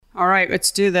All right,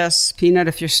 let's do this. Peanut,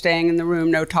 if you're staying in the room,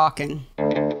 no talking.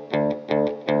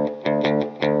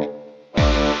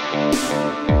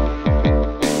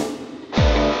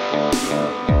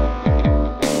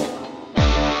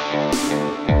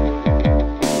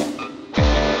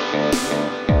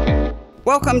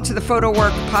 Welcome to the Photo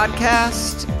Work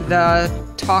Podcast, the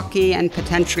talky and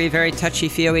potentially very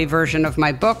touchy-feely version of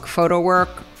my book, Photo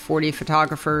Work, 40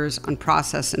 Photographers on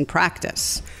Process and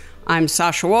Practice. I'm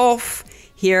Sasha Wolf,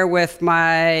 here with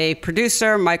my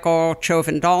producer, Michael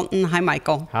Chauvin-Dalton. Hi,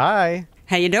 Michael. Hi.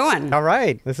 How you doing? All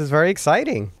right. This is very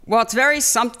exciting. Well, it's very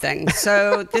something.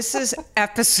 So this is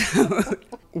episode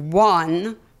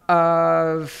 1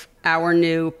 of our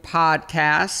new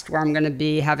podcast, where I'm going to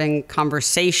be having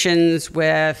conversations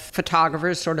with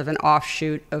photographers, sort of an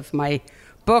offshoot of my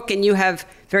book, and you have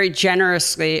very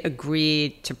generously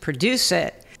agreed to produce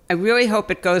it. I really hope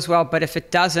it goes well, but if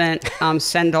it doesn't,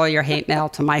 send all your hate mail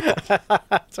to Michael.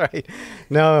 That's right.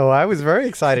 No, I was very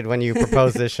excited when you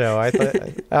proposed this show.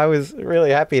 I was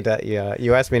really happy that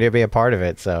you asked me to be a part of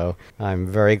it, so I'm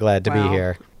very glad to be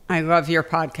here. I love your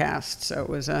podcast, so it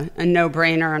was a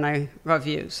no-brainer, and I love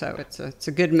you, so it's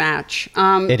a good match.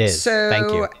 It is. So,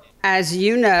 thank you. As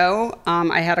you know,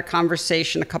 I had a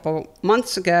conversation a couple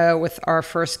months ago with our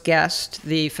first guest,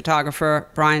 the photographer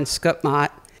Brian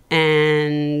Skutmat.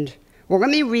 And well, let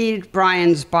me read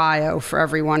Brian's bio for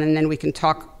everyone, and then we can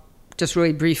talk just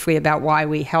really briefly about why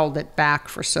we held it back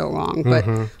for so long.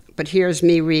 But here's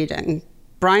me reading.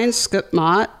 Brian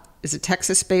Skutmat is a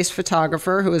Texas-based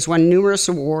photographer who has won numerous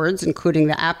awards, including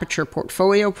the Aperture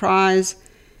Portfolio Prize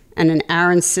and an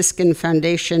Aaron Siskin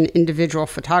Foundation Individual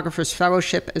Photographers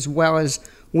Fellowship, as well as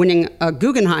winning a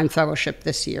Guggenheim Fellowship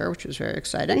this year, which was very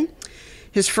exciting.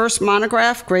 His first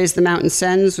monograph, Graze the Mountain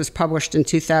Sends, was published in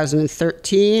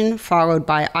 2013, followed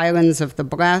by Islands of the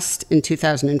Blessed in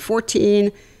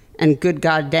 2014 and Good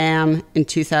Goddamn in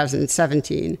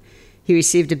 2017. He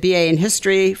received a BA in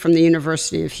History from the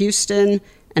University of Houston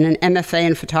and an MFA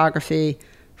in Photography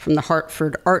from the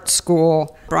Hartford Art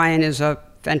School. Brian is a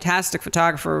fantastic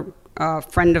photographer, a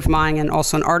friend of mine, and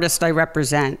also an artist I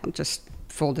represent. Just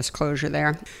full disclosure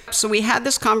there. So we had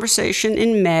this conversation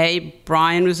in May.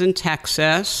 Brian was in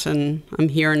Texas, and I'm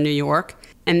here in New York.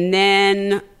 And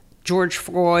then George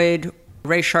Floyd,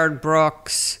 Rayshard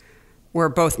Brooks were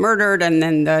both murdered, and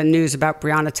then the news about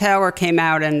Breonna Taylor came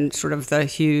out, and sort of the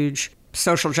huge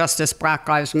social justice Black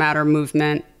Lives Matter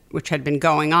movement, which had been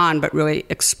going on, but really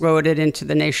exploded into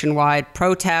the nationwide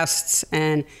protests.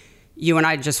 And you and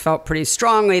I just felt pretty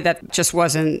strongly that just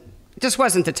wasn't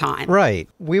the time. Right.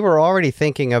 We were already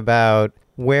thinking about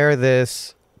where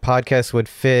this podcast would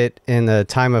fit in the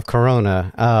time of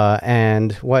Corona,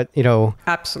 and what,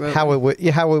 absolutely,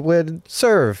 how it would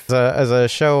serve as a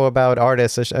show about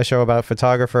artists, a show about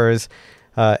photographers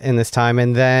in this time.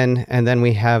 And then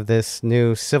we have this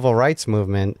new civil rights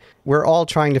movement. We're all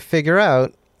trying to figure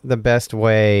out the best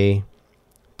way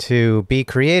to be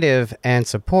creative and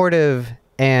supportive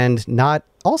and not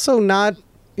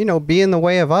be in the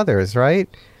way of others, right?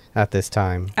 At this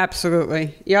time.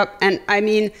 Absolutely. Yep. And I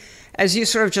mean, as you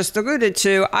sort of just alluded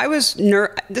to,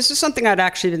 this is something I'd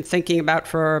actually been thinking about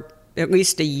for at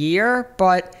least a year.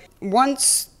 But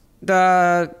once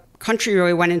the country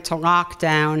really went into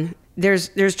lockdown, there's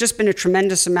just been a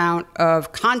tremendous amount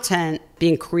of content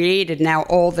being created now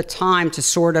all the time to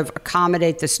sort of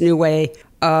accommodate this new way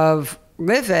of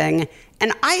living.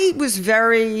 And I was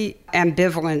very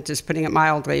ambivalent, just putting it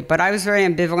mildly, but I was very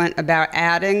ambivalent about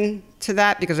adding to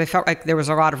that because I felt like there was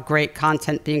a lot of great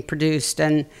content being produced.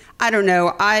 And I don't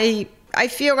know, I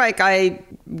feel like I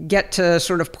get to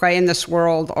sort of play in this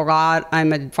world a lot.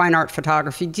 I'm a fine art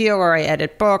photography dealer. I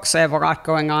edit books. I have a lot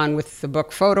going on with the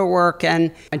book Photo Work,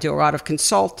 and I do a lot of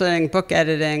consulting, book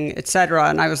editing, etc.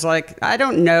 And I was like, I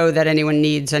don't know that anyone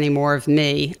needs any more of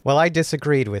me. Well, I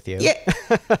disagreed with you. Yeah.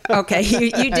 Okay,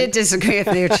 you did disagree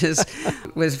with me, which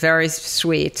was very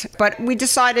sweet. But we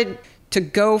decided to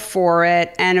go for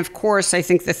it. And of course, I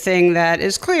think the thing that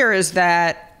is clear is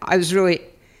that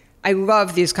I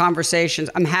love these conversations.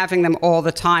 I'm having them all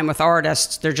the time with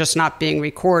artists. They're just not being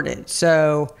recorded.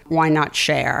 So why not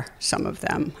share some of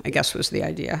them, I guess was the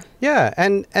idea. Yeah.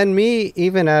 And me,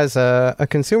 even as a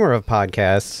consumer of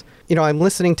podcasts, I'm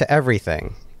listening to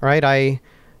everything, right?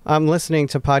 I'm listening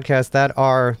to podcasts that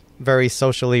are very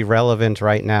socially relevant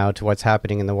right now to what's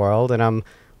happening in the world. And I'm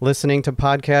listening to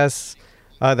podcasts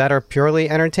that are purely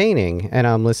entertaining. And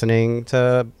I'm listening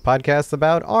to podcasts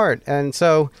about art. And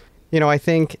so I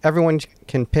think everyone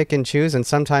can pick and choose, and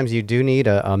sometimes you do need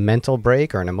a mental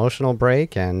break or an emotional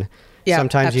break, and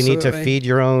sometimes absolutely. You need to feed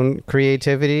your own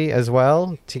creativity as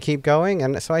well to keep going.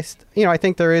 And so I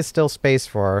think there is still space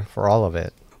for all of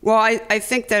it. Well, I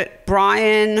think that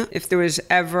Brian, if there was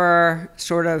ever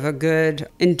sort of a good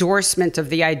endorsement of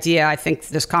the idea, I think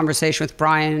this conversation with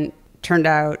Brian turned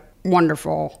out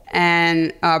wonderful.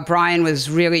 And Brian was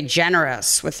really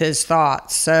generous with his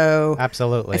thoughts. So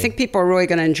absolutely. I think people are really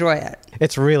going to enjoy it.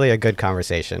 It's really a good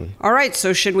conversation. All right.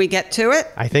 So should we get to it?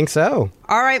 I think so.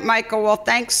 All right, Michael. Well,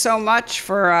 thanks so much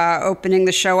for opening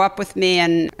the show up with me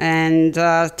and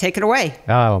take it away.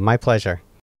 Oh, my pleasure.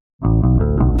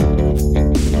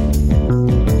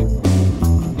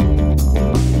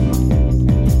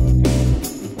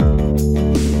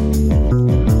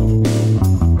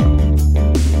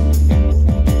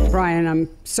 Brian, I'm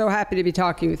so happy to be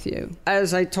talking with you.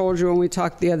 As I told you when we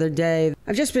talked the other day,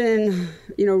 I've just been,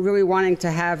 really wanting to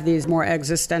have these more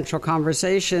existential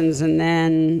conversations. And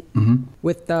then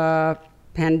with the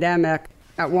pandemic,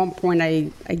 at one point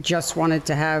I just wanted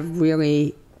to have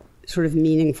really sort of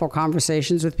meaningful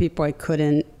conversations with people. I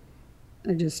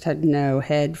just had no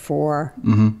head for,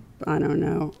 I don't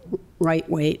know, right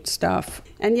weight stuff.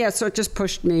 And yeah, so it just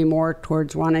pushed me more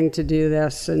towards wanting to do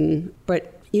this.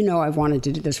 But I've wanted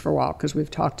to do this for a while because we've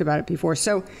talked about it before.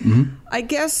 So I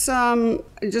guess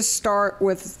just start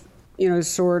with,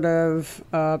 sort of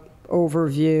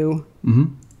overview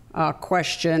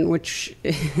question, which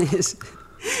is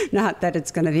not that it's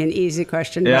going to be an easy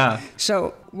question. Yeah.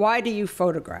 So why do you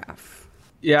photograph?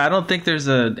 Yeah, I don't think there's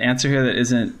an answer here that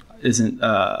isn't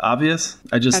obvious.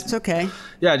 That's okay.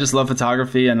 Yeah, I just love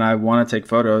photography and I want to take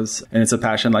photos, and it's a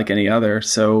passion like any other.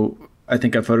 So I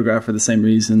think I photograph for the same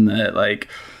reason that like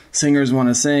singers want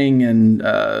to sing and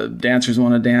dancers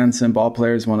want to dance and ball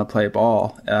players want to play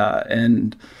ball.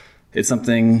 And it's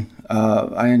something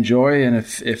I enjoy. And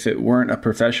if it weren't a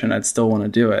profession, I'd still want to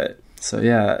do it. So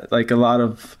yeah, like a lot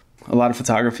of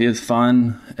photography is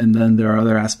fun. And then there are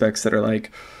other aspects that are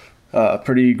like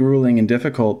pretty grueling and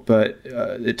difficult, but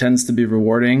it tends to be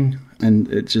rewarding, and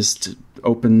it just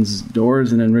opens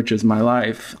doors and enriches my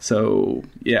life. So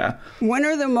yeah. When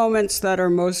are the moments that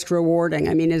are most rewarding?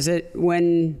 I mean, is it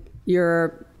when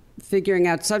you're figuring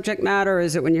out subject matter?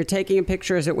 Is it when you're taking a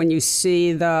picture? Is it when you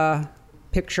see the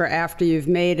picture after you've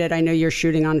made it? I know you're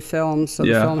shooting on film, so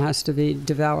the film has to be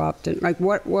developed. And like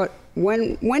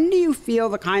when do you feel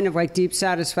the kind of like deep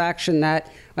satisfaction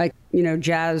that like,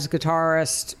 jazz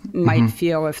guitarist might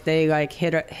feel if they like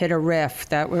hit a riff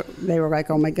that they were like,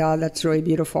 oh my God, that's really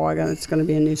beautiful. It's going to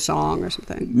be a new song or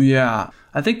something. Yeah.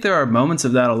 I think there are moments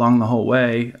of that along the whole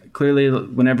way. Clearly,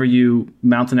 whenever you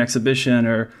mount an exhibition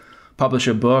or publish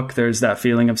a book, there's that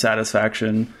feeling of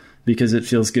satisfaction because it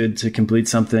feels good to complete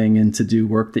something and to do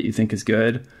work that you think is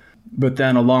good. But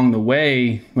then along the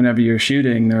way, whenever you're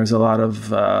shooting, there's a lot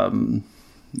of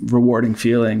rewarding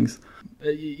feelings.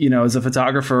 As a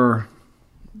photographer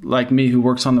like me who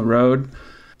works on the road,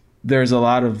 there's a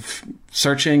lot of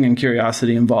searching and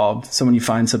curiosity involved. So when you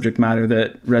find subject matter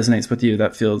that resonates with you,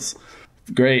 that feels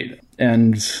great.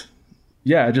 And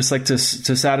yeah, just like to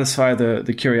satisfy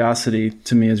the curiosity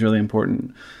to me is really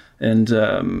important. And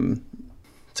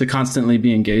to constantly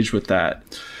be engaged with that,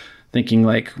 thinking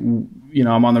like,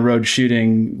 I'm on the road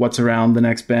shooting, what's around the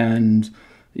next bend,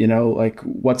 like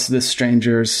what's this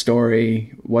stranger's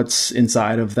story? What's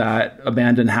inside of that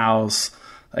abandoned house?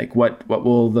 Like what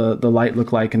will the light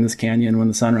look like in this canyon when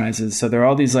the sun rises? So there are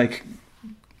all these like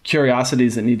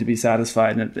curiosities that need to be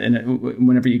satisfied. And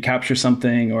whenever you capture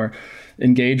something or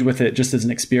engage with it just as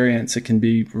an experience, it can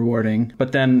be rewarding.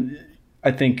 But then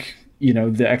I think,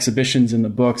 the exhibitions and the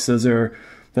books, those are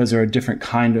a different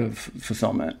kind of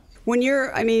fulfillment.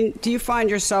 Do you find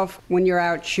yourself when you're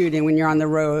out shooting, when you're on the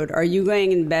road, are you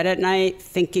laying in bed at night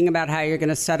thinking about how you're going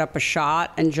to set up a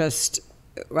shot and just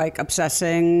like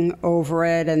obsessing over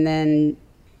it, and then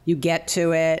you get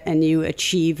to it and you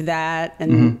achieve that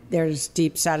and there's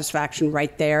deep satisfaction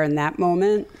right there in that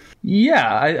moment? Yeah,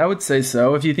 I would say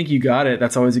so. If you think you got it,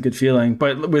 that's always a good feeling.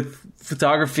 But with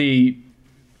photography,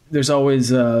 there's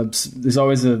always a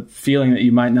feeling that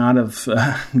you might not have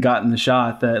gotten the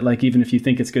shot, that like even if you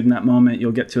think it's good in that moment,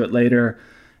 you'll get to it later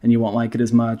and you won't like it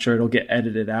as much, or it'll get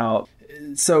edited out.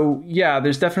 So yeah,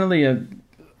 there's definitely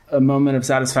a moment of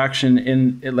satisfaction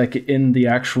in the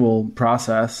actual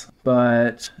process.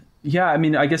 But yeah,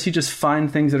 I guess you just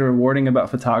find things that are rewarding about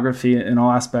photography in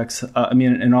all aspects.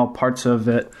 In all parts of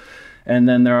it. And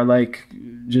then there are like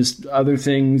just other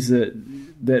things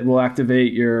that will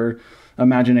activate your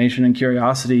imagination and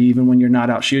curiosity, even when you're not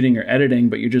out shooting or editing,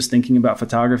 but you're just thinking about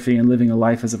photography and living a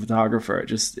life as a photographer.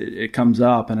 It comes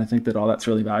up, and I think that all that's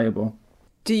really valuable.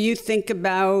 Do you think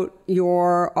about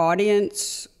your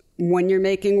audience when you're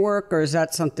making work, or is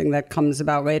that something that comes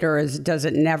about later, or does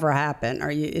it never happen?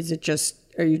 Is it just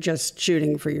are you just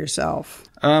shooting for yourself?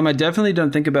 I definitely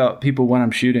don't think about people when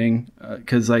I'm shooting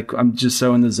because like I'm just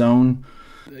so in the zone.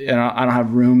 And I don't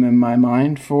have room in my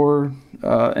mind for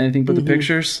anything but the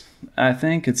pictures. I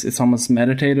think it's almost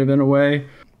meditative in a way.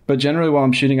 But generally, while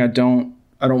I'm shooting, I don't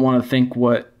want to think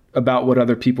about what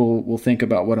other people will think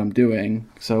about what I'm doing.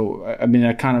 So I mean,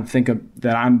 I kind of think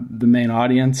that I'm the main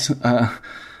audience.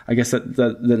 I guess that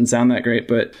doesn't sound that great,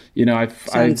 but you know,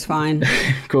 sounds fine.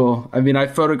 Cool. I mean, I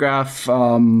photograph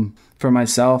for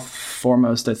myself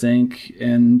foremost, I think,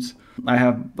 and I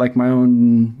have like my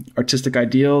own artistic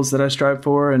ideals that I strive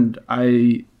for, and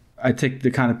I take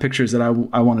the kind of pictures that I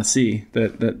want to see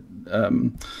that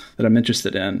I'm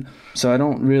interested in. So I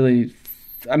don't really.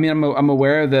 I mean, I'm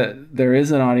aware that there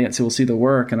is an audience who will see the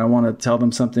work, and I want to tell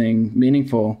them something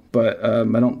meaningful, but I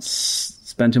don't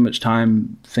spend too much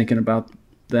time thinking about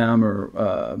them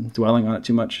or dwelling on it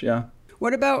too much. Yeah.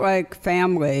 What about like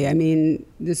family? I mean,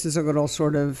 this is a little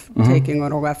sort of taking a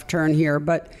little left turn here,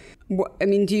 but I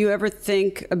mean, do you ever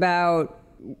think about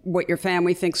what your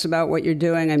family thinks about what you're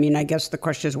doing? I mean, I guess the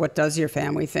question is, what does your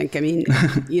family think? I mean,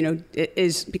 you know, it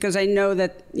is because I know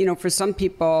that, you know, for some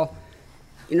people,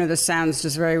 you know, this sounds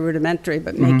just very rudimentary,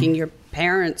 but making your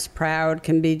parents proud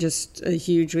can be just a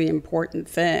hugely important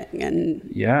thing. And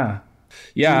yeah,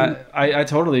 I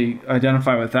totally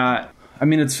identify with that. I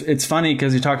mean, it's funny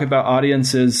because you talk about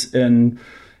audiences and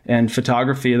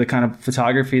photography, the kind of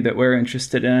photography that we're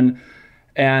interested in,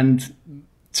 and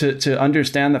to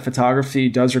understand that photography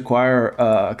does require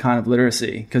a kind of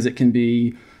literacy because it can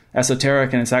be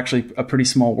esoteric and it's actually a pretty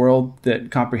small world that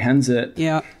comprehends it.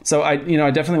 Yeah. So I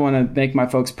definitely want to make my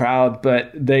folks proud, but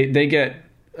they get,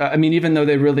 I mean, even though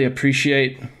they really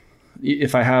appreciate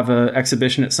if I have an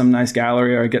exhibition at some nice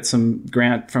gallery or I get some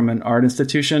grant from an art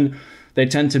institution, they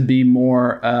tend to be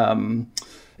more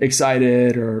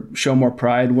excited or show more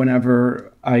pride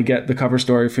whenever I get the cover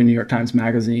story for New York Times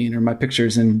Magazine or my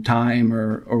pictures in Time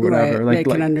or whatever. Right.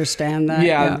 They can understand that.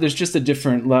 Yeah, there's just a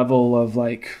different level of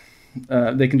like,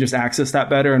 they can just access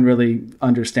that better and really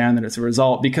understand that it's a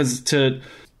result. Because to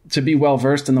be well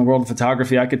versed in the world of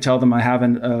photography, I could tell them I have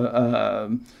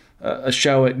a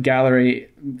show at Gallery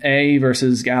A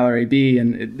versus Gallery B,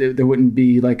 and there wouldn't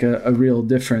be like a real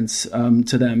difference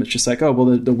to them. It's just like, oh,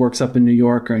 well, the work's up in New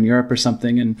York or in Europe or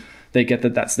something, and they get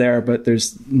that that's there, but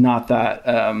there's not that.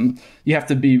 You have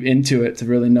to be into it to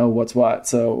really know what's what.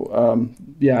 So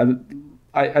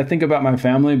I think about my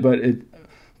family,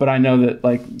 but I know that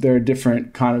like there are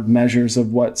different kind of measures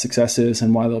of what success is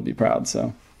and why they'll be proud.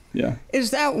 So yeah.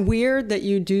 Is that weird that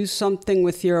you do something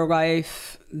with your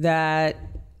life that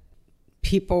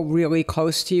people really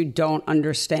close to you don't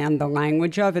understand the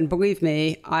language of? And believe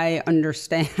me, I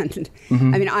understand. I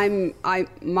mean,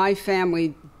 my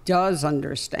family does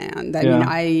understand. I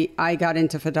mean, I got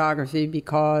into photography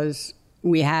because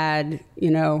we had,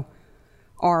 you know,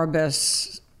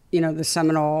 Arbus, you know, the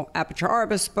seminal Aperture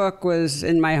Arbus book was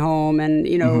in my home, and,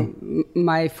 you know,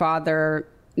 my father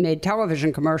made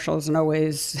television commercials and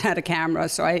always had a camera.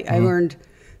 So I learned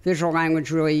visual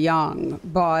language really young,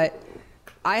 but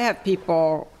I have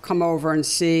people come over and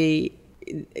see,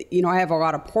 you know, I have a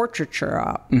lot of portraiture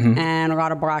up and a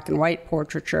lot of black and white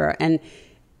portraiture. And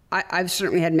I've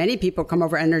certainly had many people come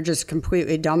over and they're just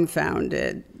completely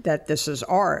dumbfounded that this is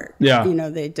art. Yeah. You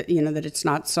know, that it's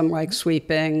not some like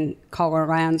sweeping color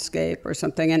landscape or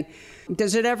something. And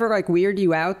does it ever like weird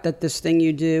you out that this thing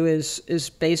you do is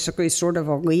basically sort of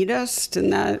elitist in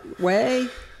that way?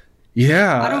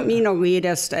 Yeah. I don't mean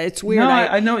elitist. It's weird. No,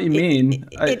 I know what you mean.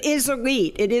 It is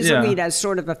elite. It is elite as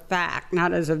sort of a fact,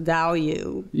 not as a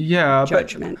value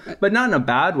judgment. But not in a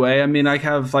bad way. I mean, I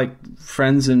have like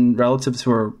friends and relatives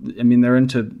who are, I mean, they're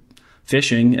into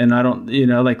fishing, and I don't, you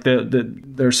know, like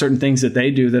there are certain things that they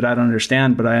do that I don't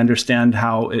understand, but I understand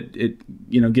how it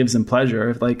you know, gives them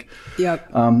pleasure. Like, there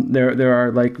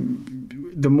are like,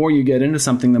 the more you get into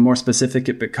something, the more specific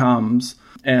it becomes.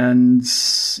 And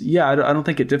yeah, I don't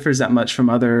think it differs that much from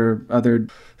other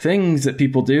things that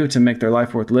people do to make their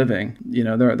life worth living. You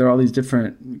know, there are all these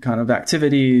different kind of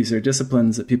activities or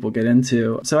disciplines that people get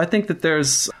into. So I think that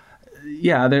there's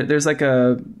like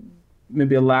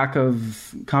maybe a lack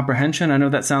of comprehension. I know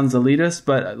that sounds elitist,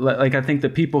 but like I think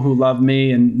that people who love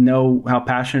me and know how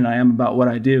passionate I am about what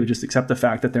I do just accept the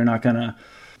fact that they're not going to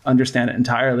understand it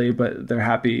entirely, but they're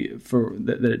happy for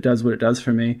that it does what it does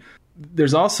for me.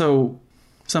 There's also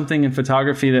something in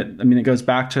photography that, I mean, it goes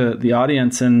back to the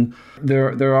audience, and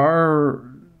there are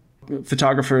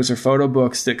photographers or photo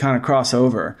books that kind of cross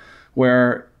over,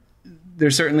 where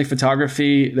there's certainly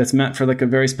photography that's meant for like a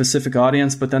very specific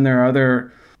audience, but then there are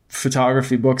other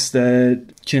photography books that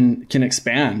can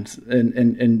expand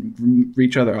and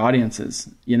reach other audiences,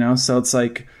 you know? So it's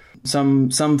like some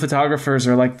photographers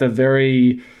are like the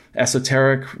very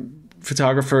esoteric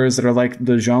photographers that are like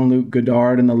the Jean-Luc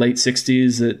Godard in the late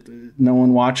 60s that no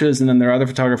one watches. And then there are other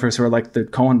photographers who are like the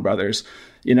Coen brothers,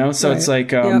 you know? So it's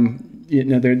like, you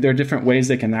know, there are different ways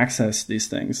they can access these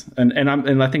things. And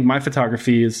I think my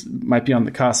photography might be on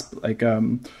the cusp, like,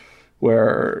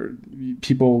 where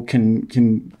people can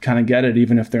kind of get it,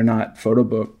 even if they're not photo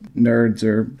book nerds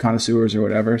or connoisseurs or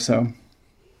whatever. So,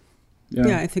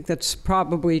 yeah, I think that's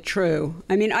probably true.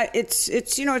 I mean,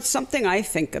 it's you know, it's something I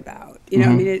think about. You know,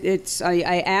 I mean,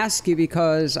 I ask you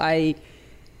because I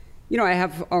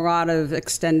have a lot of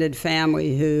extended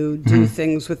family who do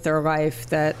things with their life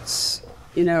that's,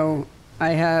 you know,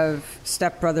 I have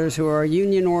stepbrothers who are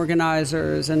union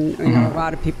organizers, and you know, a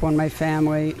lot of people in my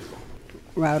family.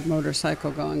 Loud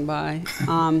motorcycle going by.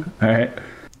 All right.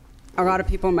 A lot of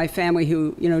people in my family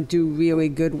who, you know, do really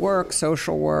good work,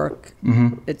 social work,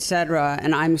 etc.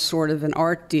 And I'm sort of an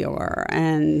art dealer,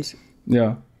 and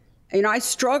you know, I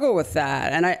struggle with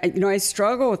that, and I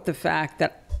struggle with the fact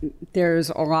that there's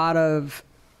a lot of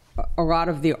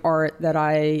the art that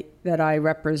I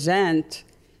represent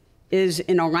is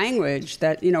in a language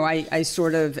that, you know, I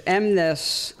sort of am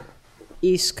this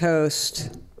East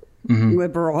Coast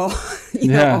liberal, you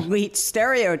know, elite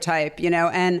stereotype, you know,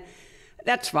 and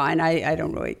that's fine. I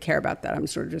don't really care about that. I'm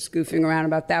sort of just goofing around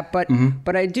about that.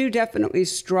 But I do definitely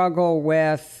struggle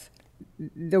with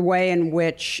the way in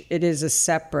which it is a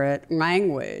separate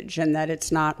language and that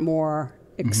it's not more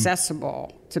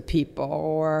accessible to people,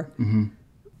 or,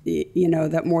 you know,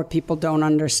 that more people don't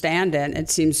understand it. It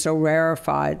seems so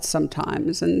rarefied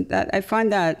sometimes. And that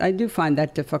I do find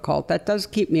that difficult. That does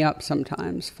keep me up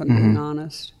sometimes, if I'm being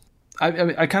honest.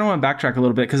 I kind of want to backtrack a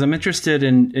little bit because I'm interested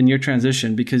in your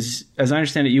transition, because as I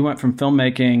understand it, you went from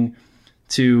filmmaking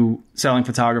to selling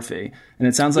photography, and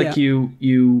it sounds like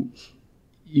you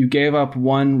gave up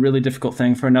one really difficult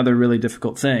thing for another really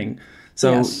difficult thing.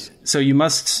 So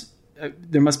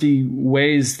there must be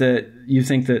ways that you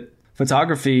think that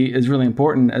photography is really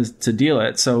important as to deal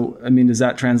it. So I mean, does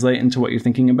that translate into what you're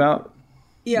thinking about?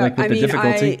 Yeah, like with the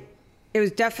difficulty? It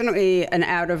was definitely an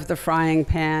out of the frying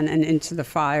pan and into the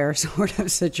fire sort of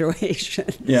situation.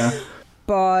 Yeah.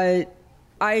 But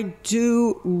I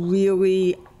do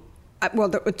really, well,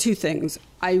 there were two things.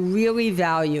 I really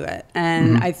value it,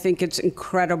 and I think it's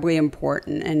incredibly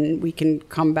important, and we can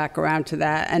come back around to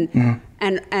that.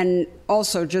 And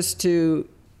also just to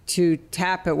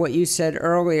tap at what you said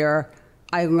earlier,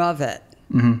 I love it.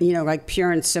 You know, like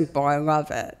pure and simple, I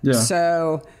love it. Yeah.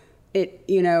 So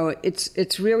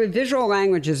it's really, visual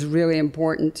language is really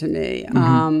important to me.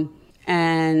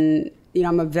 And, you know,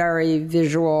 I'm a very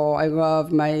visual, I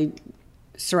love my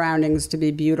surroundings to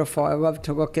be beautiful. I love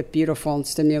to look at beautiful and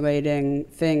stimulating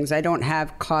things. I don't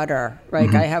have clutter,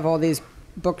 right? I have all these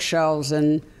bookshelves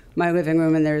in my living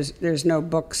room, and there's no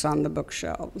books on the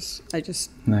bookshelves. I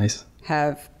just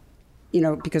have, you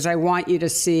know, because I want you to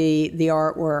see the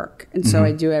artwork. And so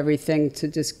I do everything to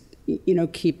just, you know,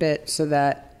 keep it so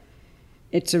that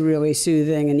it's a really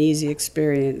soothing and easy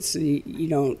experience.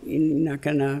 You're not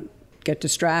going to get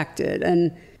distracted.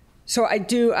 And so I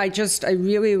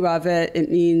really love it. It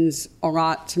means a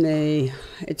lot to me.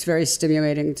 It's very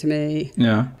stimulating to me.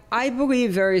 Yeah. I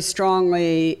believe very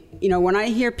strongly, you know, when I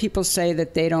hear people say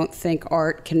that they don't think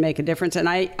art can make a difference, and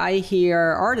I hear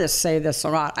artists say this a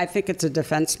lot, I think it's a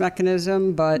defense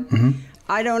mechanism, but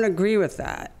I don't agree with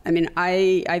that. I mean,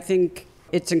 I think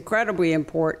it's incredibly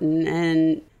important,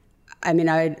 and I mean,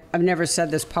 I've never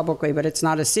said this publicly, but it's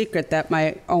not a secret that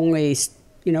my only,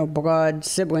 you know, blood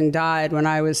sibling died when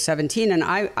I was 17, and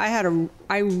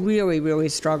I really, really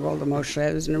struggled emotionally.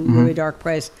 I was in a really dark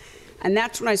place, and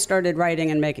that's when I started writing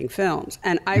and making films,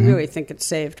 and I really think it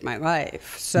saved my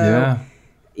life. So,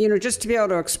 you know, just to be able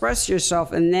to express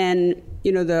yourself, and then,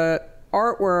 you know, the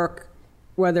artwork,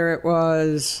 whether it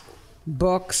was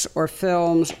books or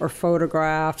films or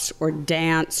photographs or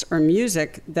dance or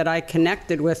music that I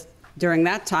connected with during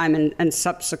that time and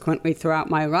subsequently throughout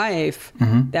my life,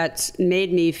 that's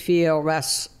made me feel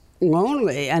less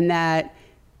lonely, and that,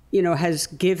 you know, has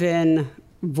given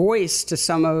voice to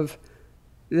some of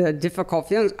the difficult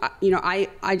feelings. You know,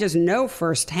 I just know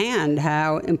firsthand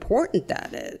how important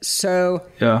that is. So,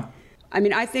 I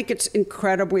mean, I think it's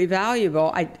incredibly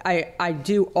valuable. I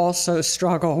do also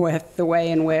struggle with the way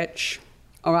in which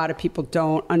a lot of people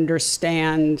don't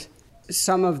understand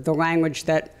some of the language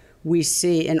that we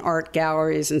see in art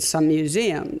galleries and some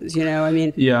museums, you know, I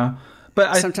mean,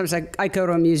 but sometimes I go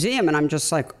to a museum and I'm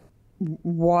just like,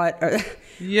 what?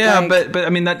 Yeah, Like, but I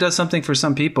mean, that does something for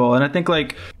some people. And I think,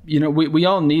 like, you know, we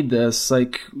all need this.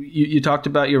 Like, you talked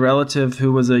about your relative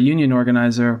who was a union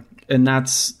organizer, and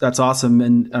that's awesome.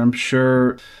 And I'm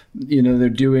sure, you know, they're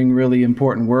doing really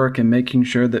important work and making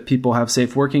sure that people have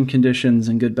safe working conditions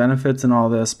and good benefits and all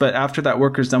this. But after that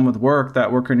worker's done with work,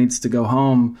 that worker needs to go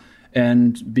home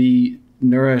and be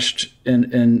nourished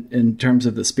in terms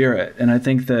of the spirit. And I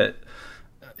think that,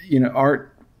 you know, art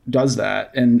does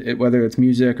that, and whether it's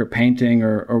music or painting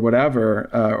or whatever,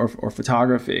 or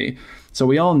photography. So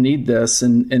we all need this,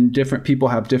 and different people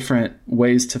have different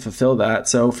ways to fulfill that.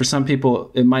 So for some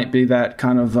people, it might be that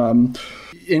kind of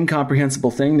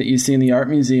incomprehensible thing that you see in the art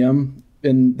museum,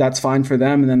 and that's fine for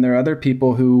them. And then there are other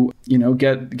people who, you know,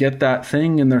 get that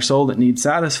thing in their soul that needs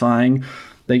satisfying.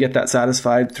 They get that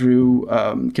satisfied through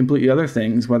completely other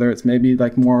things, whether it's maybe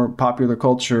like more popular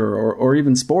culture or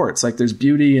even sports. Like there's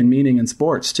beauty and meaning in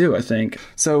sports too, I think.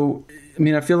 So, I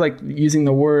mean, I feel like using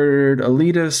the word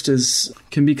elitist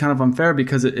can be kind of unfair,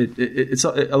 because it's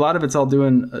a lot of it's all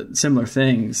doing similar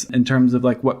things in terms of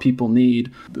like what people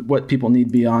need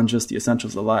beyond just the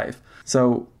essentials of life.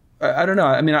 So I don't know.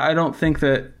 I mean, I don't think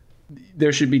that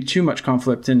there should be too much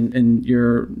conflict in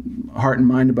your heart and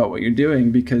mind about what you're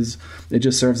doing, because it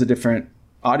just serves a different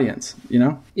audience, you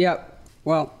know? Yep.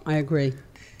 Well, I agree.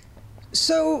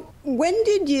 So when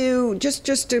did you,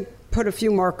 just to put a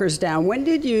few markers down, when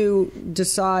did you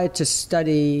decide to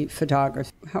study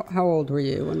photography? How old were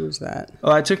you? When was that?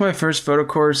 Well, I took my first photo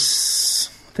course,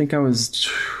 I think I was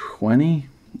 20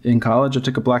 in college. I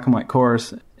took a black and white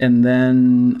course, and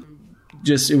then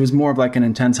it was more of like an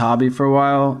intense hobby for a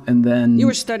while. And then you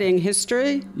were studying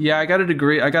history? Yeah, I got a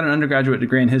degree. I got an undergraduate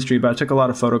degree in history, but I took a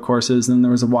lot of photo courses. And there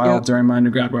was a while during my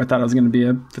undergrad where I thought I was going to be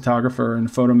a photographer and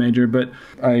a photo major, but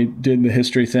I did the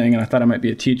history thing, and I thought I might be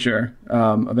a teacher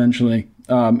eventually.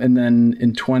 And then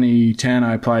in 2010,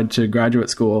 I applied to graduate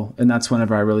school, and that's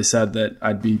whenever I really said that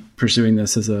I'd be pursuing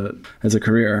this as a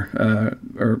career,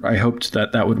 or I hoped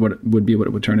that would be what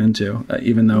it would turn into,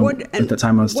 even though at the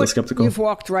time I was still skeptical. You've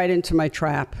walked right into my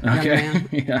trap, young man.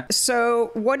 Yeah.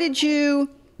 So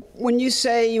when you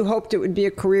say you hoped it would be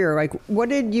a career, like what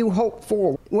did you hope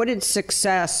for? What did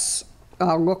success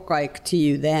look like to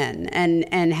you then,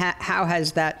 and how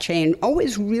has that changed?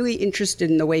 Always really interested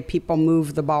in the way people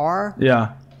move the bar.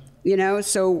 Yeah. You know,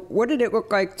 so what did it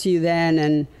look like to you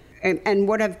then, and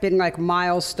what have been like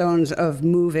milestones of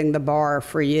moving the bar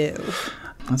for you?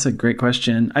 That's a great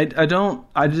question.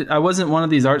 I wasn't one of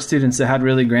these art students that had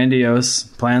really grandiose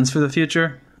plans for the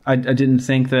future. I didn't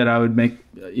think that I would make,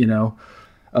 you know,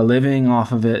 a living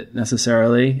off of it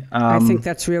necessarily. I think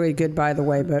that's really good, by the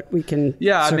way, but we can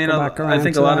back around. I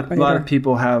think a lot of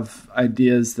people have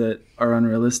ideas that are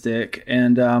unrealistic,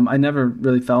 and I never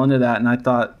really fell into that. And I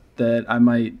thought that I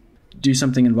might do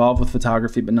something involved with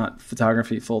photography, but not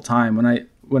photography full time.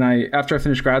 After I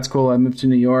finished grad school, I moved to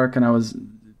New York,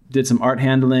 and did some art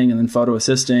handling and then photo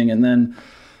assisting, and then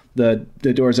the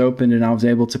doors opened and I was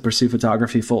able to pursue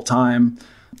photography full time.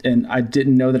 And I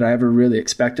didn't know that I ever really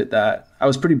expected that. I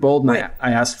was pretty bold, and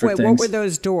I asked for things. What were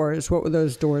those doors? What were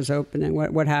those doors opening?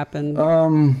 What happened?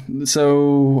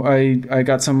 So I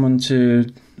got someone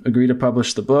to agree to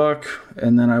publish the book,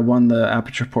 and then I won the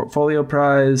Aperture Portfolio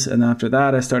Prize. And after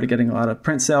that, I started getting a lot of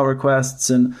print sale requests,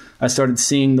 and I started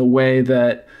seeing the way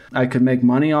that I could make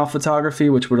money off photography,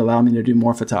 which would allow me to do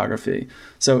more photography.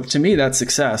 So to me, that's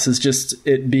success, is just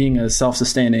it being a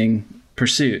self-sustaining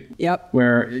pursuit. Yep.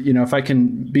 Where, you know, if I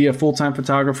can be a full-time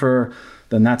photographer,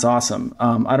 then that's awesome.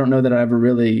 I don't know that I ever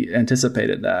really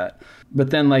anticipated that. But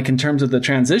then, like, in terms of the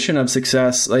transition of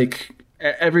success, like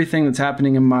everything that's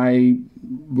happening in my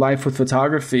life with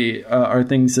photography are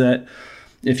things that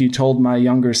if you told my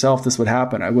younger self this would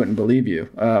happen, I wouldn't believe you.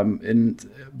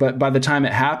 But by the time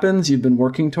it happens, you've been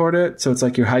working toward it. So it's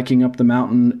like you're hiking up the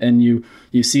mountain and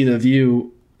you see the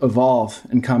view evolve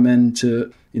and come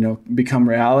into, you know, become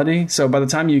reality. So by the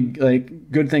time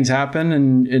good things happen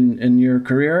in your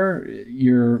career,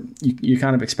 you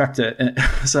kind of expect it.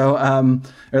 So,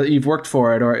 or you've worked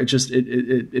for it, or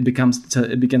it begins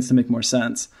to make more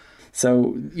sense.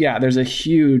 So yeah, there's a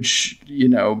huge, you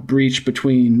know, breach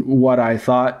between what I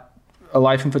thought a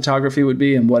life in photography would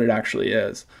be and what it actually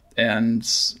is. And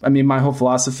I mean, my whole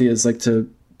philosophy is like to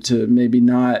maybe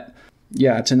not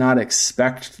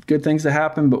expect good things to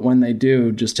happen, but when they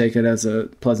do, just take it as a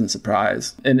pleasant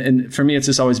surprise. And for me, it's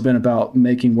just always been about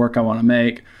making work I want to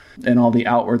make, and all the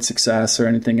outward success or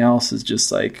anything else is just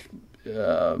like,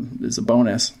 is a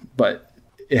bonus, but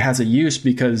it has a use,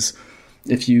 because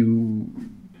if you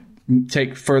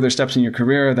take further steps in your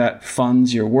career, that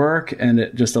funds your work, and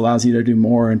it just allows you to do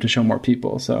more and to show more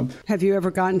people. So have you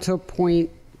ever gotten to a point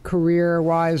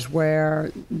career-wise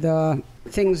where the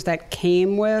things that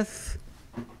came with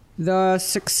the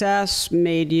success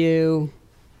made you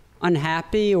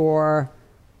unhappy or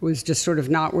was just sort of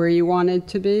not where you wanted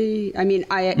to be? I mean,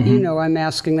 I'm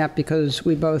asking that because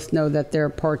we both know that there are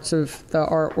parts of the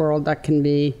art world that can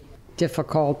be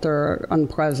difficult or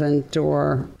unpleasant,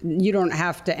 or you don't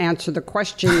have to answer the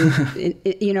question,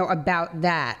 about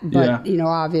that. But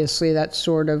obviously, that's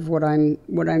sort of what I'm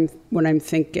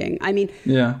thinking. I mean,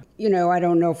 I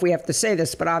don't know if we have to say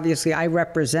this, but obviously, I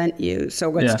represent you, so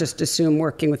let's just assume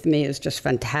working with me is just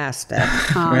fantastic.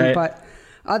 Right. But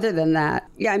other than that,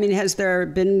 I mean, has there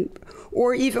been,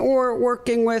 or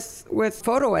working with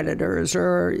photo editors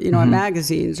or at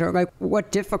magazines, or like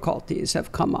what difficulties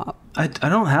have come up? I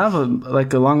don't have a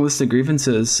long list of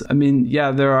grievances. I mean,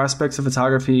 there are aspects of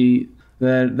photography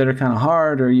that are kind of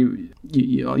hard, or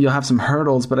you'll have some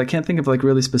hurdles, but I can't think of like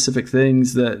really specific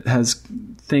things that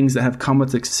have come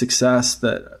with the success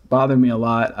that bother me a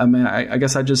lot. I mean, I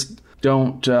guess I just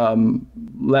don't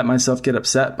let myself get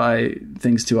upset by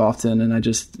things too often, and I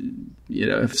just,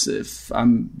 if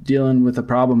I'm dealing with a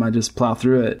problem, I just plow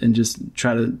through it and just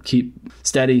try to keep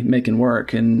steady, making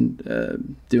work, and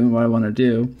doing what I want to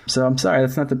do. So I'm sorry,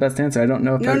 that's not the best answer. I don't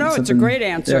know if it's a great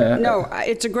answer. Yeah. No,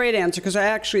 it's a great answer because I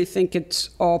actually think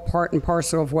it's all part and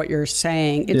parcel of what you're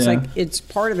saying. It's like it's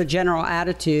part of a general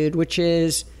attitude, which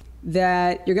is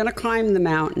that you're going to climb the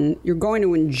mountain, you're going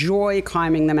to enjoy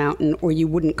climbing the mountain, or you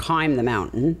wouldn't climb the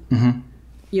mountain. Mm-hmm.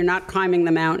 You're not climbing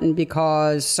the mountain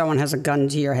because someone has a gun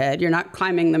to your head. You're not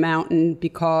climbing the mountain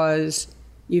because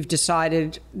you've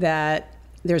decided that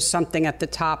there's something at the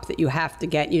top that you have to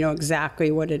get, you know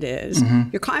exactly what it is. Mm-hmm.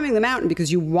 You're climbing the mountain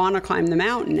because you want to climb the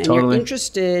mountain, and you're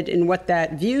interested in what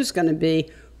that view is going to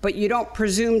be, but you don't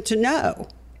presume to know.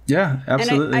 Yeah,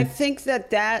 absolutely. And I think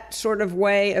that sort of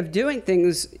way of doing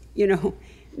things,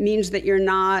 means that you're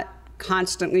not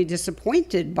constantly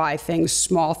disappointed by things,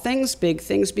 small things, big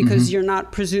things, because you're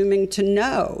not presuming to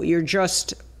know. You're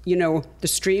just, the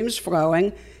stream's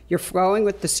flowing. You're flowing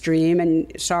with the stream. And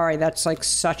sorry, that's like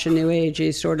such a new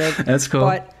agey sort of. That's cool.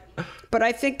 But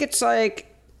I think it's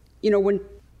like, when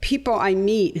people I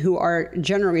meet who are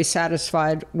generally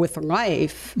satisfied with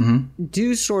life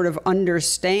do sort of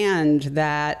understand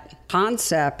that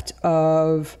concept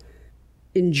of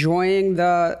enjoying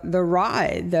the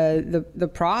ride,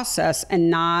 the process, and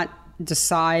not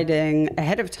deciding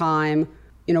ahead of time,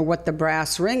 what the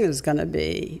brass ring is going to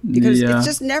be, because it's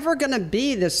just never going to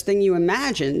be this thing you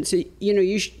imagine. So,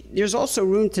 there's also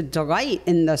room to delight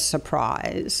in the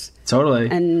surprise. Totally.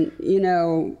 And,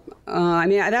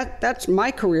 that's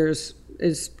my career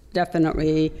is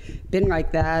definitely been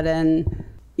like that. And,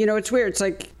 it's weird. It's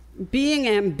like being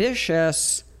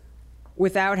ambitious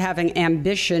without having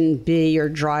ambition be your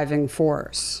driving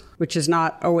force, which is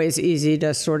not always easy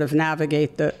to sort of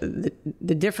navigate the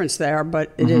difference there,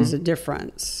 but it is a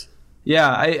difference. Yeah,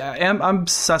 I'm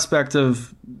suspect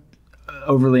of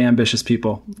overly ambitious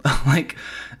people. like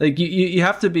you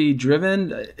have to be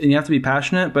driven and you have to be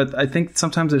passionate, but I think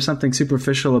sometimes there's something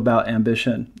superficial about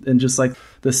ambition and just like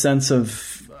the sense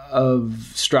of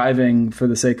striving for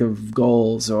the sake of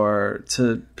goals or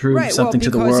to prove something to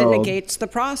the world. Because it negates the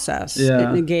process. Yeah.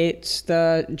 It negates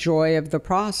the joy of the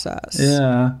process.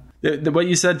 Yeah. What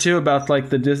you said too about like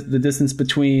the distance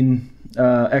between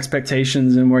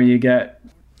expectations and where you get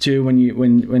to when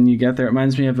you get there, it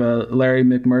reminds me of a Larry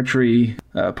McMurtry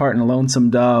part in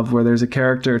Lonesome Dove, where there's a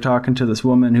character talking to this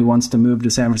woman who wants to move to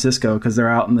San Francisco because they're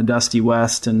out in the dusty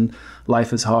West and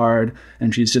life is hard,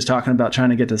 and she's just talking about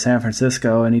trying to get to San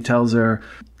Francisco, and he tells her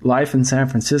life in San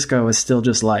Francisco is still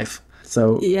just life.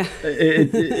 So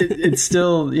it's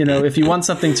still, if you want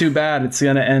something too bad, it's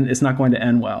not going to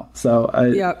end well. So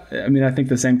I think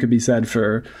the same could be said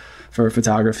for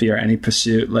photography or any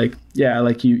pursuit.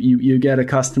 You get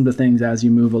accustomed to things as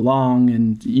you move along,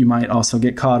 and you might also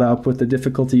get caught up with the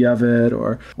difficulty of it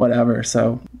or whatever.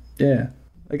 So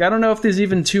I don't know if there's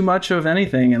even too much of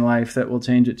anything in life that will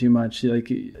change it too much. Like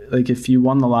if you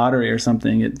won the lottery or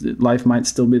something, life might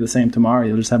still be the same tomorrow.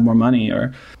 You'll just have more money,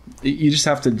 or you just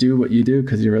have to do what you do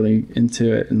because you're really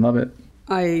into it and love it.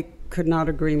 I could not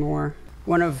agree more.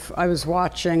 I was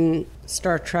watching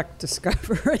Star Trek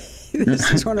Discovery.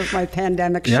 This is one of my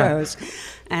pandemic shows,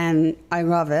 and I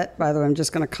love it. By the way, I'm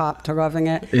just going to cop to loving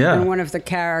it. Yeah. And one of the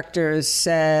characters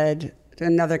said,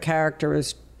 another character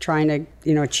was trying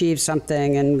to, achieve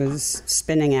something and was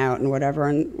spinning out and whatever.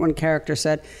 And one character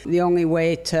said, the only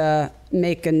way to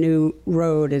make a new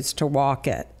road is to walk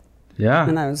it. Yeah.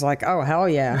 And I was like, oh, hell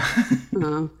yeah.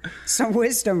 Some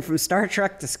wisdom from Star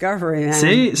Trek Discovery, man.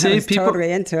 See, I was people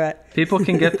totally into it. People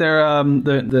can get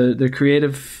their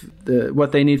creative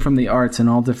what they need from the arts in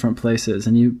all different places,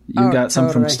 and you got some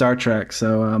from totally. Star Trek.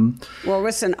 So Well,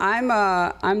 listen,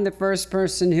 I'm the first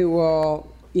person who will,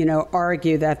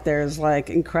 argue that there's like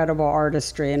incredible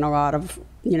artistry in a lot of,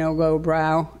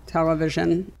 lowbrow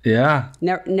television. yeah.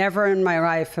 Never in my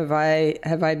life have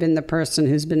I been the person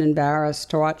who's been embarrassed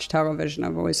to watch television.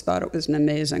 I've always thought it was an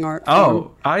amazing art form.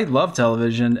 Oh, I love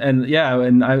television, and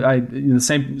I in the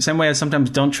same way I sometimes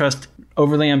don't trust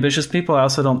overly ambitious people, I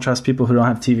also don't trust people who don't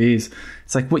have TVs.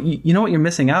 It's like, what you know what you're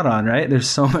missing out on, right? There's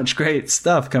so much great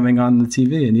stuff coming on the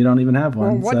TV, and you don't even have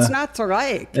one. Well, what's not to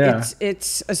like? Yeah.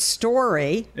 It's a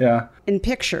story in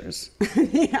pictures.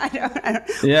 I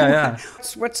don't, Yeah.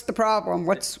 What's the problem?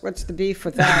 What's the beef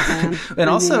with that, man? And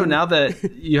also, now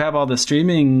that you have all the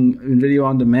streaming and video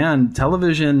on demand,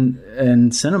 television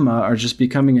and cinema are just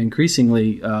becoming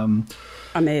increasingly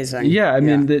amazing. Yeah, I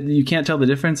mean, you can't tell the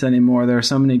difference anymore. There are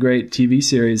so many great TV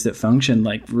series that function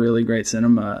like really great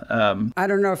cinema. I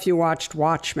don't know if you watched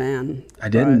Watchmen. I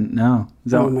didn't, no.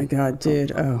 Oh, my God,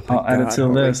 dude. Oh, my I'll add it to the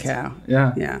Holy list. cow.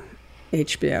 Yeah.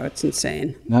 HBO, it's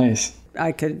insane. Nice.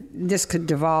 This could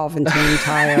devolve into an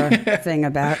entire thing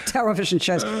about television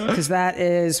shows, because that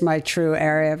is my true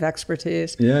area of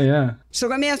expertise. Yeah. So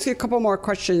let me ask you a couple more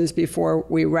questions before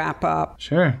we wrap up.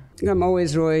 Sure. I'm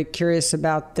always really curious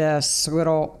about this, a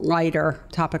little lighter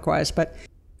topic-wise, but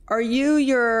are you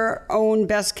your own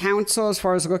best counsel as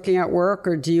far as looking at work,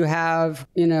 or do you have,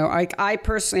 I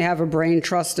personally have a brain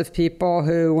trust of people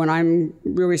who, when I'm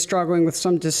really struggling with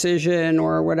some decision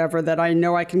or whatever, that I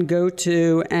know I can go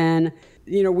to, and,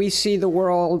 we see the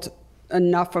world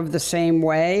enough of the same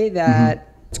way that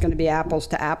it's going to be apples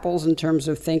to apples in terms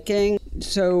of thinking.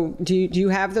 So do you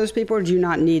have those people, or do you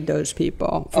not need those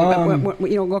people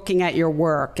looking at your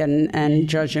work and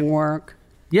judging work?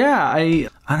 Yeah, I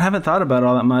haven't thought about it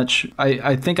all that much.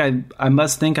 I think I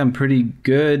must think I'm pretty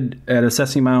good at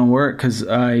assessing my own work, because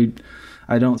I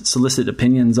don't solicit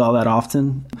opinions all that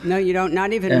often. No, you don't.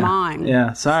 Not even mine.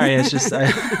 Yeah, sorry. It's just, no,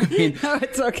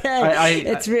 it's okay.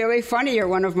 It's really funny. You're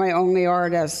one of my only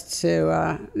artists who,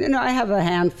 I have a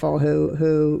handful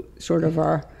who sort of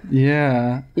are,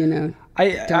 yeah,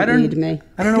 I don't need me.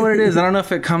 I don't know what it is. I don't know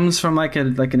if it comes from like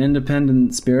an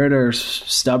independent spirit or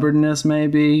stubbornness,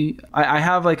 maybe. I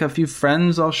have like a few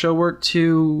friends I'll show work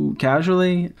to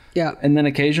casually. Yeah. And then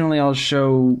occasionally I'll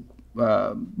show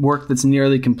work that's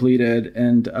nearly completed,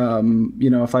 and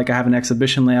if like I have an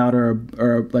exhibition layout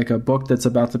or like a book that's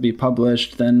about to be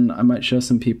published, then I might show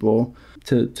some people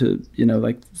to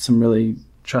like some really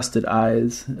trusted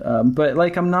eyes. But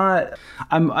like I'm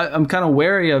kind of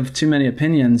wary of too many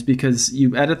opinions, because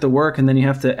you edit the work and then you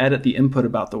have to edit the input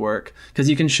about the work, because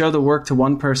you can show the work to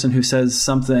one person who says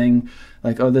something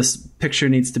like, oh, this picture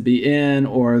needs to be in,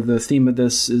 or the theme of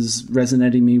this is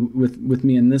resonating with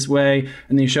me in this way.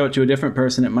 And then you show it to a different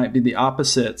person, it might be the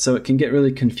opposite. So it can get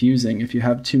really confusing if you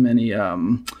have too many.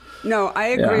 No, I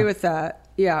agree with that.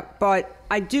 Yeah. But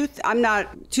I do, I'm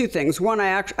not, two things. One,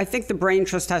 I think the brain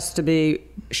trust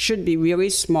should be really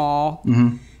small.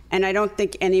 Mm-hmm. And I don't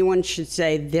think anyone should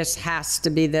say this has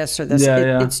to be this or this.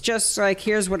 It's just like,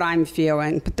 here's what I'm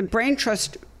feeling. But the brain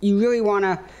trust, you really want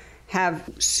to have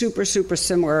super, super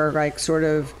similar, like sort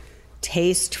of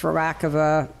taste, for lack of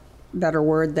a better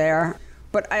word there.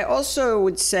 But I also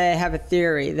would say, have a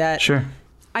theory that Sure.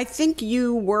 I think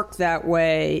you work that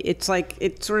way. It's like,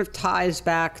 it sort of ties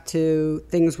back to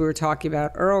things we were talking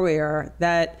about earlier,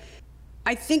 that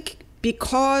I think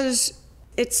because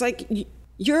it's like,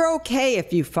 you're okay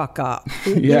if you fuck up.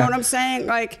 You know what I'm saying?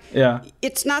 Like,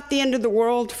 it's not the end of the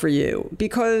world for you,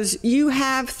 because you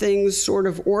have things sort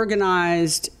of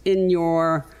organized in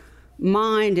your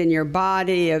mind and your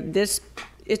body.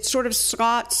 It sort of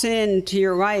slots into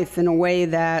your life in a way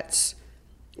that's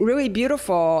really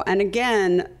beautiful. And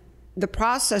again, the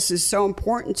process is so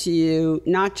important to you,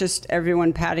 not just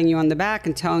everyone patting you on the back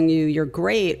and telling you you're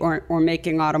great or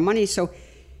making a lot of money. So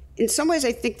in some ways,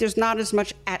 I think there's not as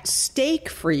much at stake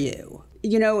for you.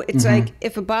 It's like,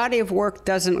 if a body of work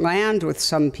doesn't land with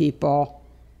some people,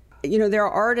 there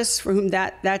are artists for whom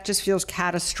that just feels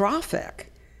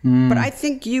catastrophic. But I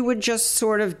think you would just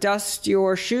sort of dust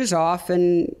your shoes off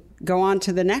and go on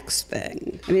to the next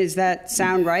thing. I mean, does that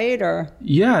sound right? Or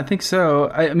yeah, I think so.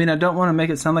 I mean, I don't want to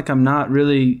make it sound like I'm not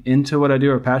really into what I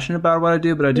do or passionate about what I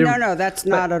do, but I do. No, that's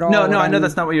not at all. No, I know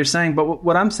that's not what you're saying, but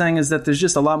what I'm saying is that there's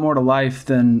just a lot more to life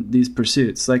than these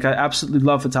pursuits. Like, I absolutely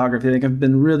love photography. I think I've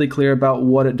been really clear about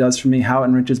what it does for me, how it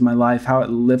enriches my life, how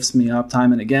it lifts me up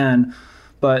time and again.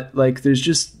 but like there's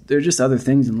just other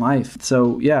things in life.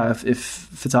 So yeah, if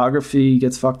photography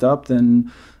gets fucked up, then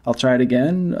I'll try it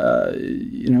again,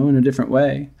 in a different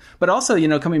way. But also,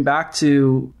 coming back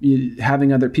to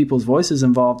having other people's voices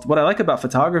involved, what I like about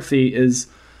photography is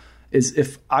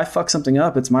if I fuck something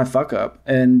up, it's my fuck up,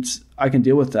 and I can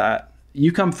deal with that.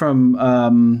 You come from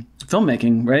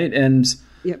filmmaking, right? And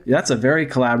yep. That's a very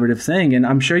collaborative thing. And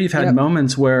I'm sure you've had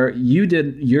moments where you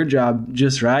did your job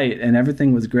just right and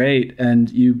everything was great, and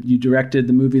you directed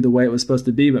the movie the way it was supposed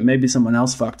to be, but maybe someone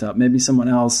else fucked up. Maybe someone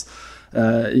else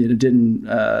didn't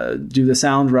do the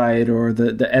sound right, or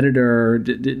the editor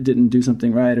didn't do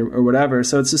something right, or whatever.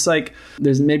 So it's just like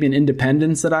there's maybe an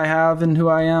independence that I have in who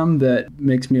I am that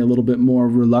makes me a little bit more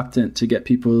reluctant to get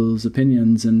people's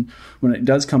opinions. And when it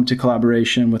does come to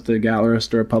collaboration with a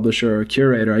gallerist or a publisher or a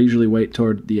curator, I usually wait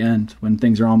toward the end when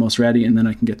things are almost ready, and then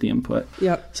I can get the input.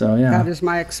 Yep. So yeah, that is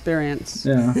my experience.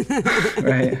 Yeah.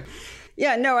 Right.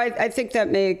 Yeah. No, I think that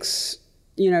makes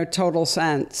total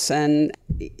sense. And,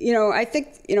 I think,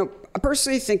 I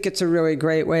personally think it's a really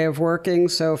great way of working.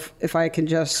 So if I can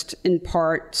just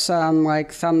impart some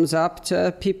like thumbs up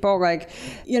to people, like,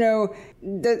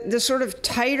 the sort of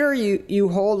tighter you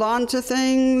hold on to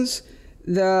things,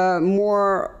 the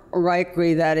more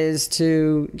likely that is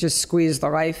to just squeeze the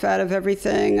life out of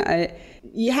everything.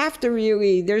 You have to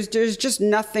really, there's just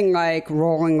nothing like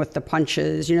rolling with the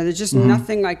punches. There's just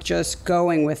nothing like just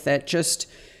going with it. Just,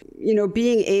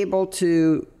 being able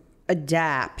to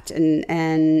adapt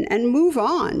and move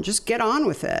on, just get on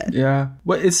with it. Yeah.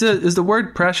 What is the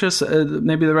word precious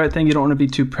maybe the right thing? You don't want to be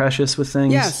too precious with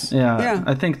things. Yes. Yeah.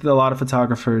 I think that a lot of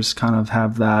photographers kind of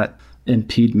have that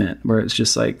impediment where it's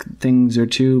just like things are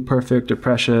too perfect or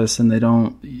precious, and they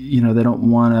don't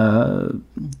want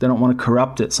to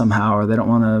corrupt it somehow, or they don't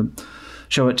want to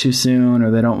show it too soon, or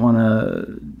they don't want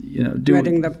to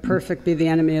letting the perfect be the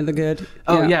enemy of the good.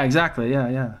 Oh yeah, exactly.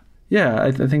 Yeah,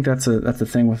 I think that's a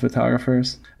thing with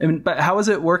photographers. But how is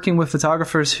it working with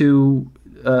photographers who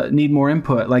need more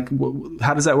input? Like,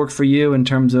 how does that work for you in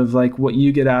terms of like what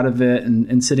you get out of it,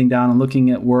 and sitting down and looking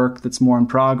at work that's more in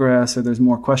progress, or there's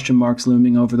more question marks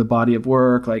looming over the body of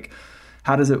work? Like,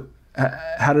 how does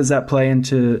that play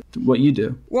into what you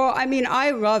do? Well,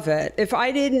 I love it.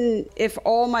 If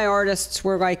all my artists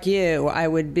were like you, I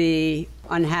would be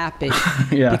unhappy.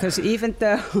 Yeah. Because even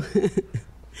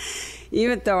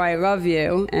though I love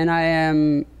you and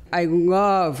I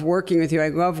love working with you, I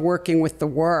love working with the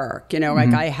work,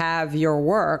 like I have your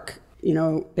work,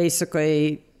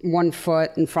 basically 1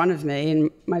 foot in front of me in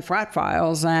my flat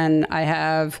files. And I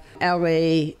have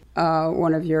Ellie,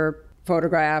 one of your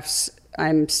photographs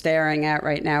I'm staring at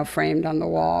right now, framed on the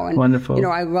wall. And, wonderful.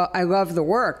 I love the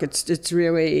work. It's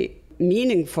really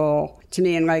meaningful to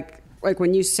me. And like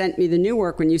when you sent me the new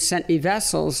work, when you sent me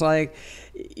Vessels, like,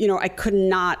 I could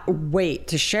not wait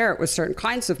to share it with certain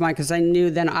clients of mine, because I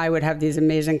knew then I would have these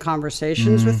amazing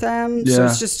conversations with them. Yeah. So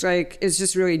it's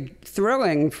just really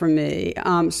thrilling for me.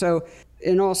 So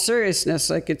in all seriousness,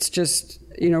 like it's just,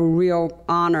 real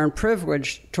honor and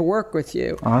privilege to work with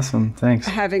you. Awesome. Thanks.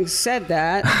 Having said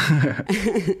that,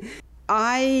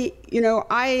 I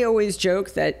always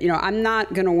joke that, I'm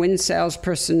not going to win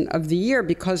Salesperson of the Year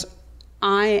because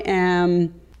I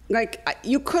am like,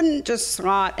 you couldn't just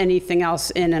slot anything else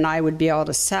in and I would be able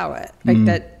to sell it. Like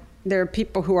that, there are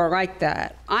people who are like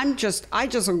that. I just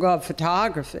love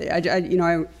photography. I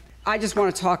just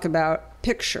want to talk about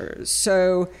pictures.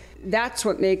 So that's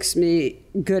what makes me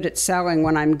good at selling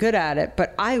when I'm good at it.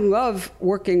 But I love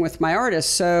working with my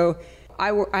artists. So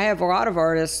I have a lot of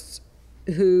artists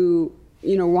who,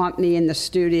 want me in the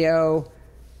studio,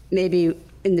 maybe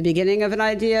in the beginning of an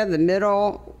idea, the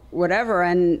middle, whatever.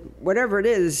 And whatever it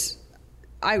is,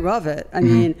 I love it. I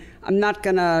mean, I'm not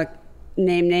going to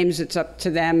name names. It's up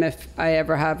to them if I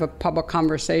ever have a public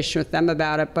conversation with them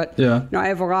about it. But I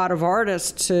have a lot of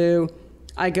artists who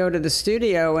I go to the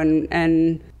studio and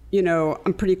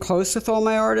I'm pretty close with all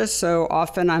my artists. So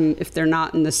often if they're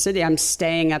not in the city, I'm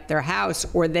staying at their house,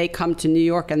 or they come to New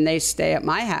York and they stay at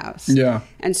my house. Yeah.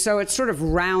 And so it's sort of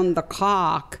round the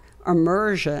clock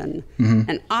immersion.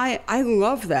 And I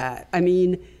love that.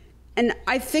 And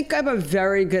I think I'm a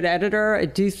very good editor. I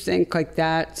do think like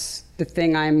that's the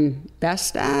thing I'm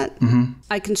best at.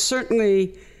 I can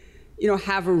certainly,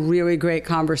 have a really great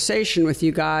conversation with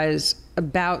you guys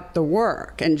about the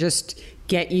work and just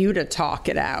get you to talk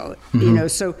it out.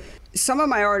 So some of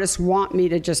my artists want me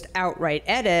to just outright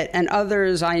edit, and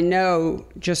others I know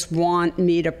just want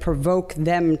me to provoke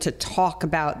them to talk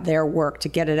about their work, to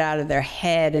get it out of their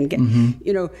head and get,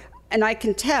 and I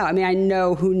can tell, I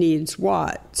know who needs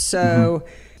what. So,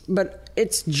 but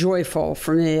it's joyful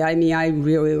for me. I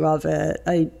really love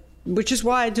it. which is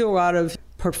why I do a lot of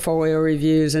portfolio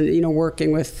reviews and,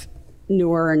 working with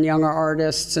newer and younger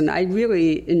artists. And I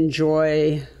really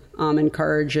enjoy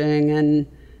encouraging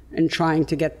and trying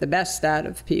to get the best out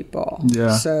of people.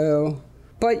 Yeah. So,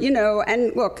 but,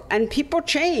 and look, and people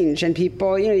change, and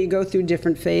people, you go through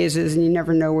different phases, and you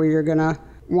never know where you're going to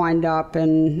wind up,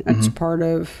 and that's part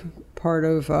of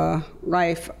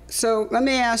life. So let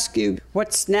me ask you,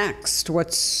 what's next?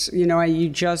 You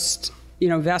just,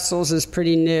 Vessels is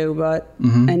pretty new, but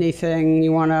anything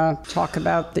you want to talk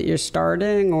about that you're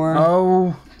starting, or?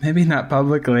 Oh, maybe not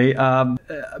publicly,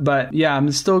 but yeah,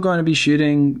 I'm still going to be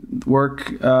shooting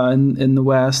work in the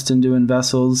West and doing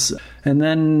Vessels. And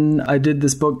then I did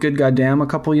this book, Good Goddamn, a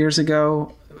couple years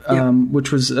ago,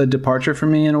 which was a departure for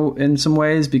me in some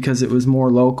ways, because it was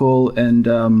more local, and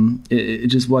it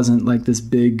just wasn't like this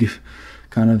big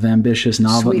kind of ambitious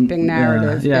novel. Sweeping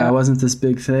narrative. Yeah, it wasn't this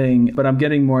big thing. But I'm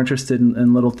getting more interested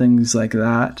in little things like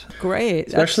that. Great.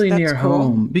 Especially that's near cool.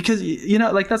 home. Because,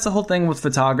 like that's the whole thing with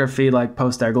photography, like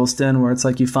post Eggleston, where it's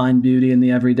like you find beauty in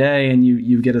the everyday, and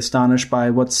you get astonished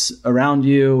by what's around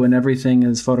you, and everything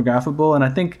is photographable. And I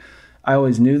think I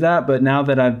always knew that. But now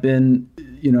that I've been,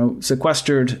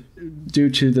 sequestered due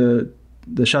to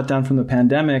the shutdown from the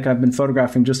pandemic, I've been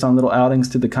photographing just on little outings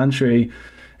to the country,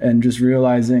 and just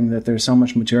realizing that there's so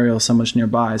much material, so much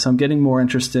nearby. So I'm getting more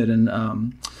interested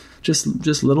in just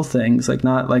little things, like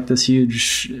not like this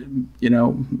huge,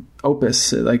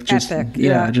 opus, like just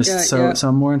epic. So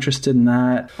I'm more interested in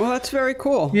that. Well, that's very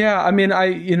cool. Yeah,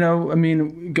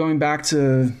 going back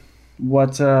to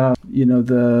what the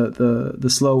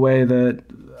slow way that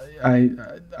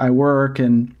I work,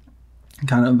 and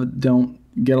kind of don't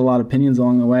get a lot of opinions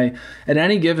along the way. At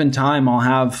any given time, I'll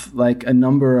have like a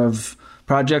number of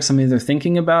projects I'm either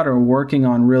thinking about or working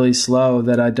on really slow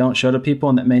that I don't show to people,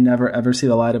 and that may never ever see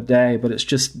the light of day, but it's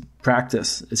just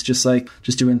practice. It's just like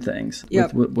just doing things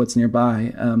with what's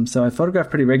nearby. So I photograph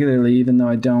pretty regularly, even though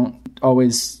I don't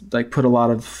always like put a lot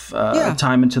of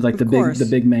time into like the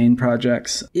big main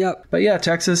projects. Yep. But yeah,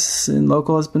 Texas and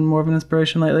local has been more of an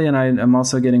inspiration lately, and I'm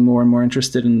also getting more and more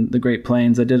interested in the Great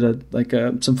Plains. I did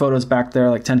some photos back there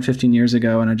like 10, 15 years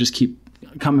ago, and I just keep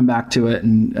coming back to it,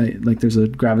 and there's a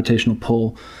gravitational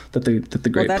pull that the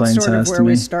Great Plains has to me. That's sort of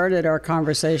where we started our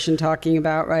conversation, talking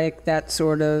about that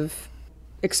sort of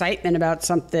excitement about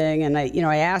something. And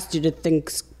I asked you, did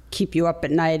things keep you up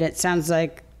at night? It sounds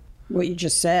like what you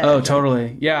just said. Oh,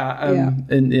 totally. Yeah.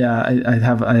 And I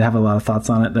have a lot of thoughts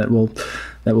on it that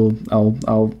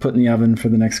I'll put in the oven for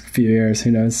the next few years.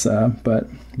 Who knows? But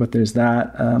there's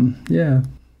that. Yeah.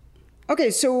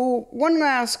 Okay. So one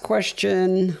last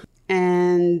question.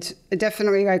 And I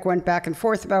definitely went back and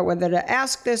forth about whether to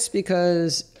ask this,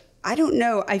 because I don't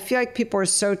know. I feel like people are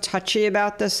so touchy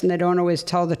about this, and they don't always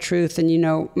tell the truth.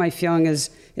 And my feeling is,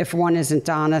 if one isn't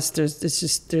honest,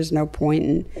 there's no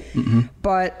point in.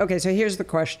 But okay, so here's the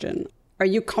question: are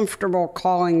you comfortable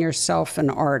calling yourself an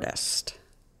artist?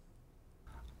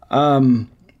 I think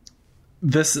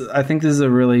this is a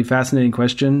really fascinating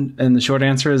question, and the short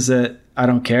answer is that I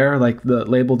don't care. Like, the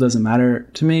label doesn't matter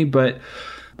to me, but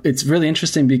it's really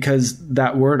interesting because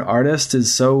that word artist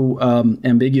is so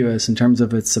ambiguous in terms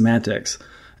of its semantics.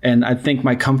 And I think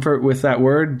my comfort with that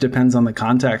word depends on the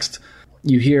context.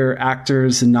 You hear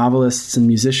actors and novelists and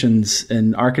musicians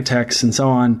and architects and so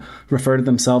on refer to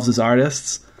themselves as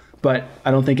artists, but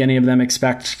I don't think any of them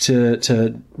expect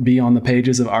to be on the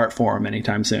pages of Artforum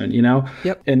anytime soon,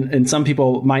 Yep. And some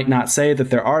people might not say that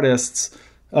they're artists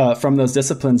from those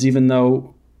disciplines, even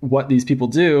though what these people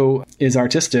do is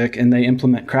artistic, and they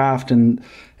implement craft, and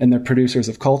they're producers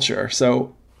of culture.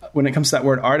 So when it comes to that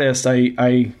word artist,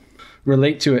 I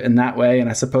relate to it in that way. And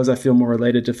I suppose I feel more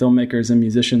related to filmmakers and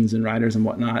musicians and writers and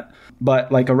whatnot.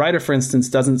 But like a writer, for instance,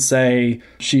 doesn't say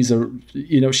she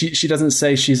doesn't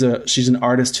say she's an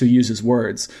artist who uses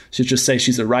words. She just say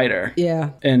she's a writer.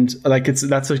 Yeah. And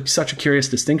that's such a curious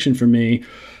distinction for me.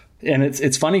 And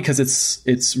it's funny because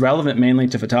it's relevant mainly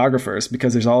to photographers,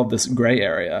 because there's all of this gray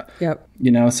area. Yep.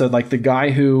 So like the guy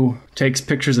who takes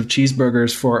pictures of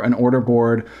cheeseburgers for an order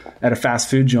board at a fast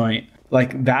food joint,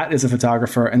 like that is a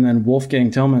photographer. And then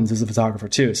Wolfgang Tillmans is a photographer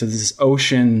too. So there's this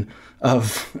ocean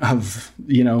of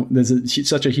there's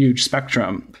such a huge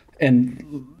spectrum.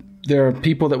 And there are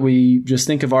people that we just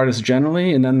think of artists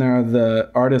generally, and then there are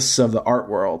the artists of the art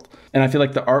world. And I feel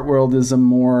like the art world is a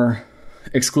more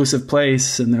exclusive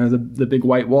place, and there are the big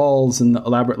white walls and the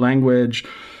elaborate language,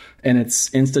 and it's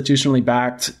institutionally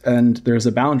backed, and there's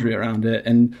a boundary around it.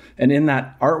 And in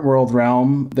that art world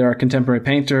realm, there are contemporary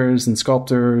painters and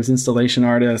sculptors, installation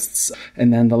artists,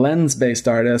 and then the lens-based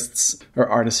artists, or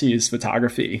artists who use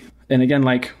photography. And again,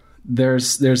 like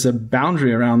there's a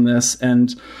boundary around this,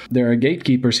 and there are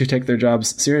gatekeepers who take their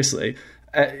jobs seriously.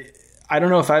 I don't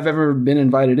know if I've ever been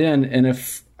invited in, and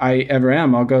if I ever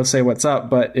am, I'll go say what's up.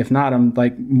 But if not, I'm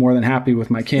like more than happy with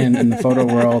my kin in the photo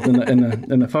world,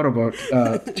 in the photo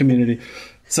book community.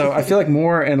 So I feel like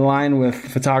more in line with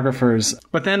photographers.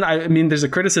 But then, I mean, there's a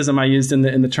criticism I used in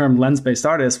the term lens-based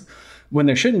artist when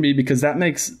there shouldn't be, because that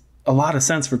makes a lot of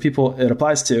sense for people it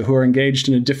applies to who are engaged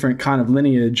in a different kind of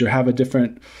lineage or have a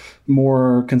different,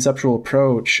 more conceptual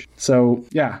approach. So,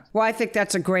 yeah. Well, I think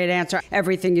that's a great answer.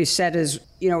 Everything you said is,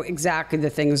 exactly the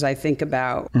things I think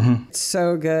about. Mm-hmm. It's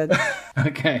so good.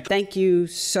 Okay. Thank you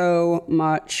so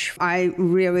much. I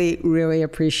really, really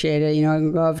appreciate it. I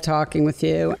love talking with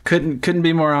you. Couldn't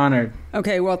be more honored.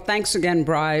 Okay. Well, thanks again,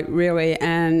 Bri, really.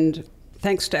 And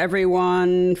thanks to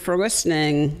everyone for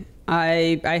listening.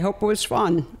 I hope it was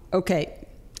fun. Okay.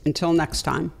 Until next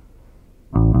time.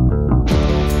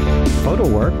 Photo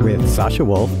Work with Sasha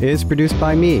Wolf is produced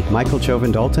by me, Michael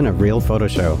Chauvin-Dalton of Real Photo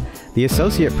Show. The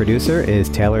associate producer is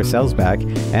Taylor Selsback,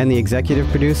 and the executive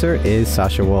producer is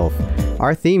Sasha Wolf.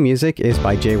 Our theme music is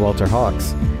by J. Walter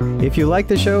Hawks. If you like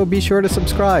the show, be sure to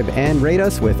subscribe and rate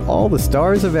us with all the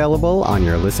stars available on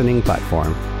your listening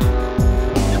platform.